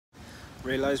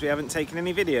Realise we haven't taken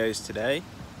any videos today.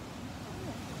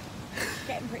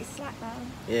 Getting pretty slack now.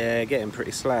 Yeah, getting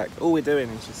pretty slack. All we're doing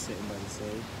is just sitting by the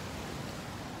sea.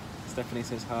 Stephanie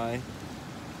says hi.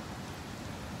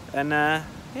 And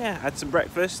yeah, had some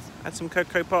breakfast, had some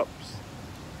Cocoa Pops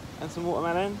and some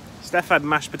watermelon. Steph had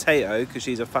mashed potato because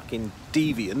she's a fucking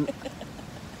deviant.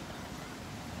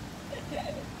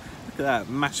 Look at that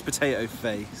mashed potato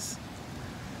face.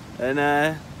 And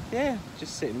yeah,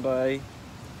 just sitting by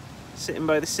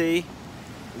the sea.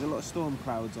 There's a lot of storm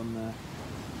clouds on the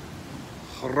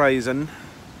horizon.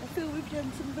 I feel we've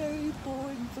done some very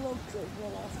boring vlogs over the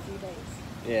last few days.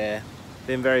 Yeah,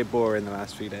 been very boring the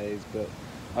last few days, but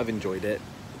I've enjoyed it,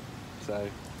 so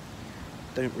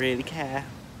don't really care.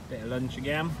 Bit of lunch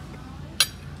again.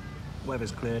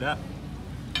 Weather's cleared up.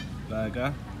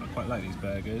 Burger. I quite like these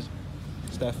burgers.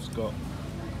 Steph's got,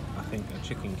 I think, a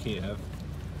chicken Kiev,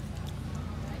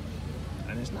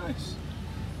 and it's nice.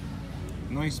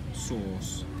 Nice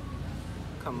sauce.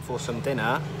 Come for some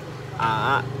dinner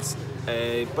at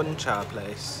a bun cha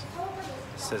place.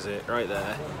 Says it right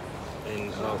there.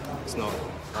 It's not.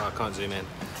 Oh, I can't zoom in.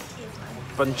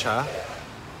 Bun cha.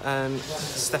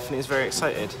 Stephanie is very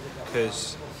excited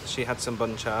because she had some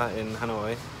bun cha in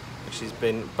Hanoi and she's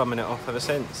been bumming it off ever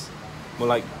since. More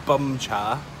like bum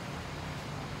cha.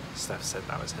 Steph said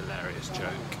that was a hilarious joke.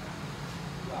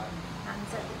 And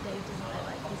said that Dave doesn't look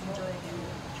like he's enjoying any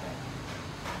of the trip.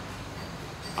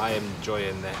 I am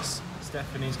enjoying this.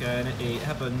 Stephanie's going to eat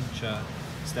her bun cha.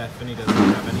 Stephanie doesn't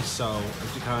have any soul.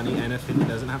 If you can't eat anything that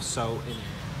doesn't have soul in it.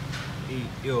 Eat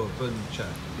your bun cha.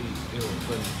 Eat your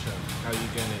bun cha. How are you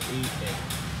going to eat it?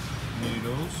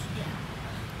 Noodles. Yeah.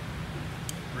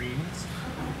 Greens.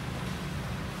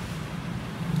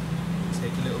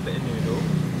 Take a little bit of noodle.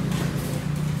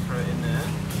 Throw it in there.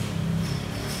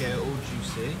 Get it all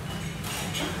juicy.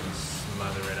 And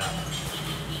smother it up.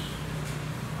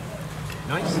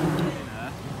 Nice.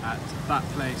 Dinner at that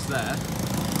place there.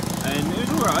 And it was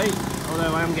alright,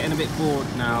 although I am getting a bit bored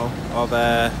now of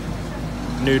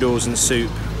noodles and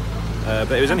soup.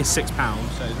 But it was only £6,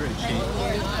 so it was really cheap.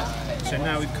 So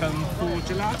now we've come for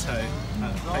gelato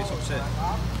at the place opposite.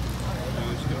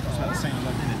 It's about the same as I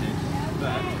did,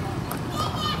 but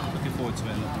looking forward to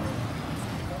it.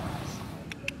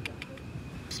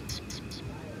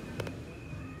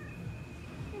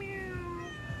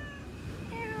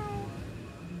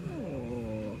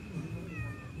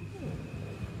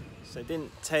 So I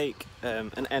didn't take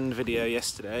an end video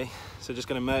yesterday, so just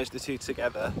going to merge the two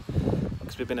together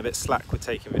because we've been a bit slack with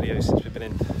taking videos since we've been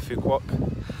in Phu Quoc.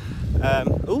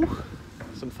 Ooh,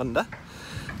 some thunder.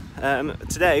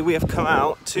 Today we have come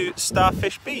out to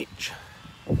Starfish Beach,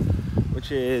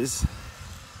 which is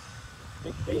a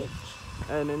big beach,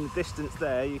 and in the distance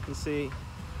there you can see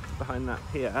behind that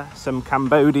pier some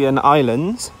Cambodian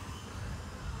islands,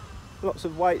 lots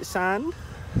of white sand.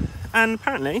 And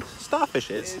apparently,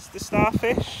 starfishes. It's the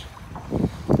Starfish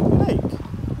lake,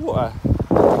 water,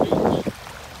 beach,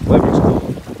 whatever it's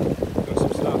called. Got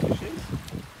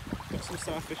some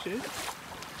starfishes.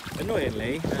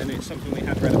 Annoyingly, and it's something we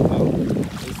had read about,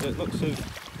 is that lots of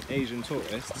Asian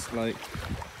tourists, like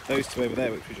those two over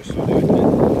there, which we just saw doing it,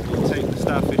 will take the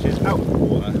starfishes out of the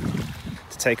water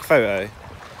to take a photo.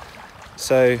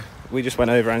 So we just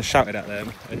went over and shouted at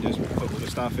them and just put all the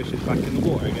starfishes back in the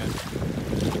water again.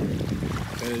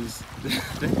 Because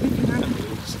they're living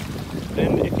animals,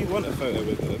 and if you want a photo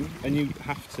with them and you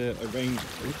have to arrange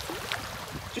it,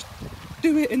 just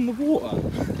do it in the water.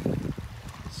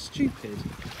 Stupid.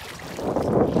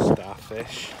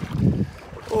 Starfish.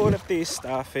 All of these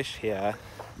starfish here,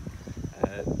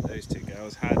 those two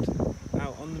girls had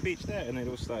out on the beach there, and they'd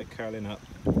all started curling up.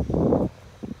 And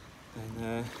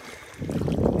yeah,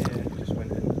 just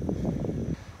went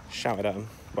and shouted at them.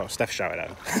 Well, Steph shouted at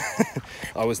him.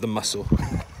 I was the muscle.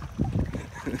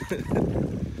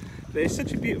 But it's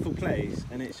such a beautiful place,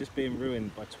 and it's just being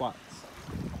ruined by twats.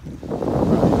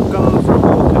 We've gone for a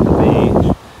walk at the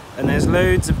beach, and there's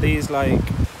loads of these like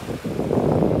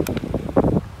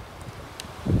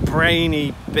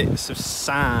brainy bits of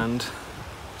sand.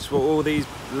 That's what all these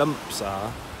lumps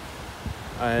are,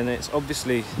 and it's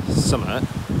obviously summer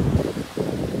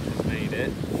has made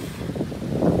it.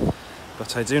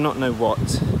 But I do not know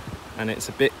what, and it's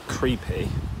a bit creepy.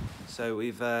 So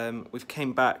we've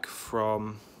came back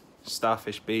from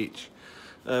Starfish Beach.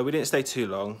 We didn't stay too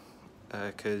long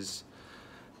because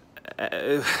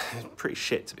it was pretty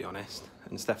shit, to be honest,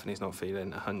 and Stephanie's not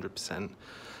feeling 100%.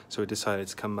 So we decided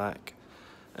to come back.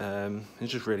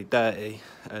 It's just really dirty,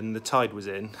 and the tide was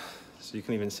in, so you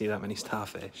couldn't even see that many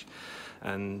starfish.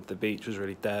 And the beach was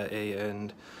really dirty,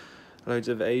 and loads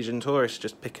of Asian tourists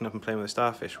just picking up and playing with the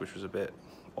starfish, which was a bit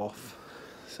off.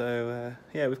 So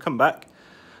yeah, we've come back.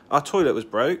 Our toilet was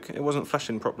broke, it wasn't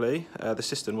flushing properly, the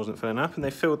cistern wasn't filling up, and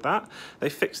they filled that, they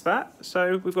fixed that,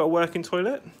 so we've got a working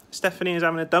toilet. Stephanie is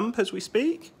having a dump as we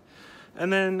speak,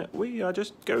 and then we are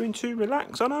just going to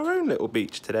relax on our own little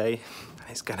beach today.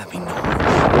 It's gonna be nice.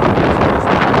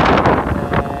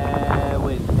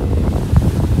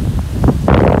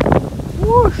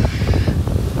 Whoosh!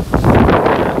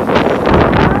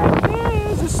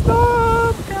 There's a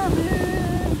storm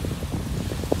coming.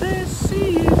 The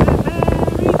sea is a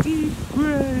very deep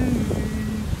grey,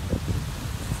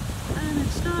 and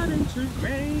it's starting to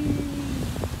rain.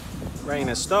 Rain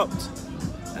has stopped.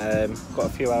 Got a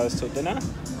few hours till dinner.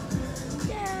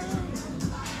 Yeah.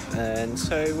 And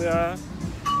so we are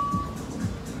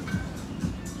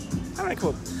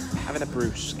having a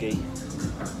brewski.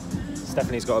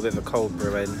 Stephanie's got a bit of a cold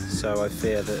brewing, so I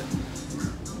fear that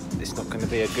it's not going to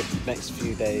be a good next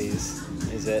few days,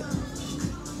 is it?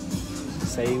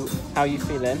 So, how are you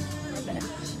feeling? Rubbish.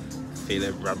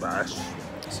 Feeling rubbish.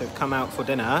 So we've come out for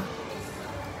dinner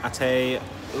at a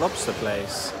lobster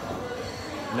place.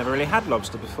 Never really had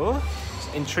lobster before.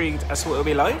 Just intrigued as to what it'll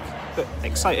be like, but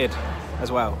excited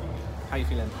as well. How are you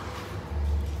feeling?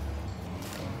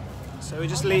 So we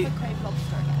just leave.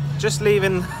 Just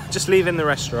leaving the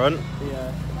restaurant.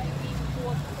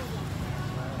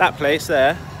 That place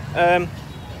there.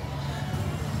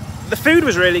 The food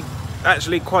was really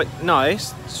actually quite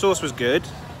nice. The sauce was good,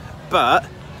 but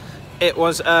it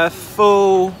was a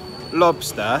full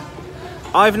lobster.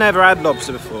 I've never had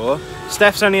lobster before.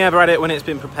 Steph's only ever had it when it's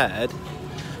been prepared,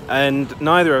 and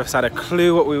neither of us had a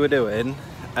clue what we were doing.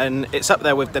 And it's up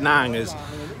there with Da Nang as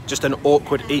just an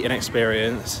awkward eating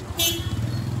experience.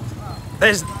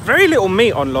 There's very little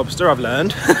meat on lobster, I've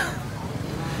learned.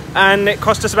 And it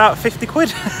cost us about 50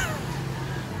 quid.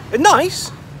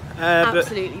 Nice.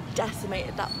 Absolutely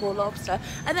decimated that poor lobster.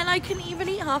 And then I couldn't even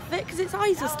eat half of it because its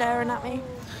eyes were staring at me.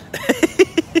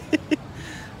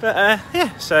 But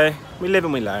yeah, so we live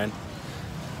and we learn.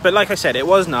 But like I said, it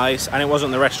was nice, and it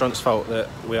wasn't the restaurant's fault that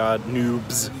we are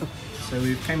noobs. So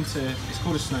we came to, it's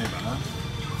called a snow bar.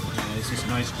 It's just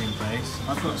an ice cream place.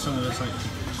 I've got some of this, like,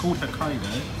 called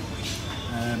Hokkaido.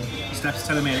 Steph's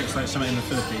telling me it looks like something in the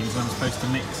Philippines. I'm supposed to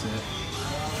mix it.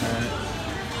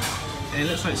 It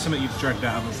looks like something you've dragged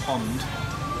out of a pond.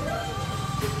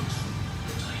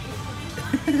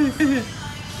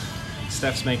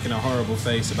 Steph's making a horrible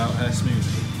face about her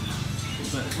smoothie.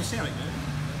 But we'll see how it goes.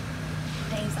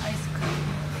 Dave's ice cream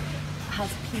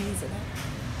has peas in it.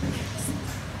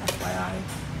 FYI.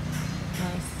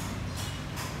 Nice.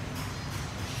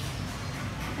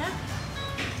 Yeah.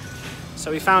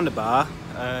 So we found a bar.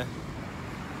 That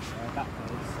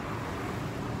place.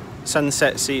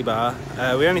 Sunset Sea Bar.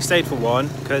 We only stayed for one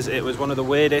because it was one of the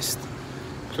weirdest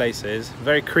places.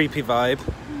 Very creepy vibe.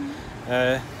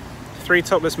 3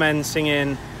 topless men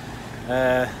singing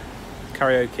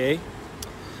karaoke,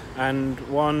 and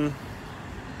one,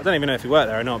 I don't even know if he worked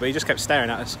there or not, but he just kept staring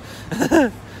at us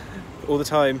all the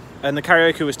time. And the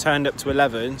karaoke was turned up to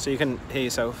 11, so you couldn't hear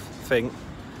yourself think.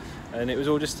 And it was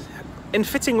all just in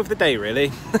fitting with the day,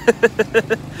 really.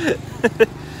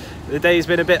 The day's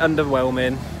been a bit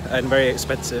underwhelming and very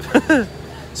expensive.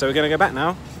 So we're going to go back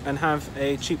now and have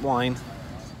a cheap wine.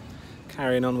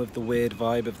 Carrying on with the weird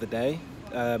vibe of the day.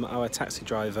 Our taxi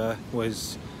driver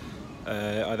was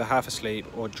either half asleep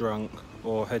or drunk,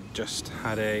 or had just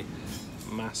had a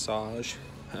massage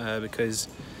because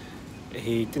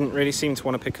he didn't really seem to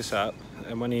want to pick us up,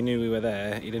 and when he knew we were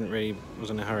there he was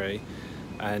in a hurry,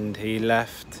 and he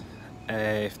left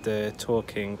after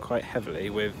talking quite heavily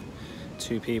with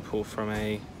 2 people from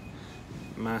a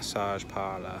massage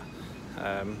parlour.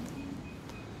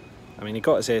 I mean, he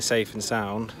got us here safe and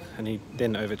sound and he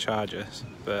didn't overcharge us,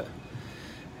 but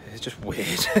it's just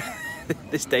weird.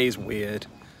 This day is weird.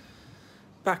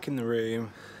 Back in the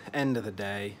room, end of the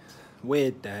day,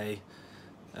 weird day,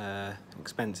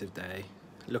 expensive day.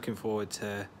 Looking forward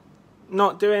to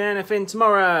not doing anything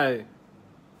tomorrow.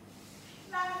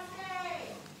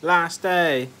 Last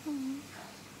day.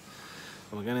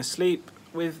 We're gonna sleep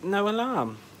with no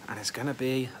alarm, and it's gonna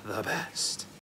be the best.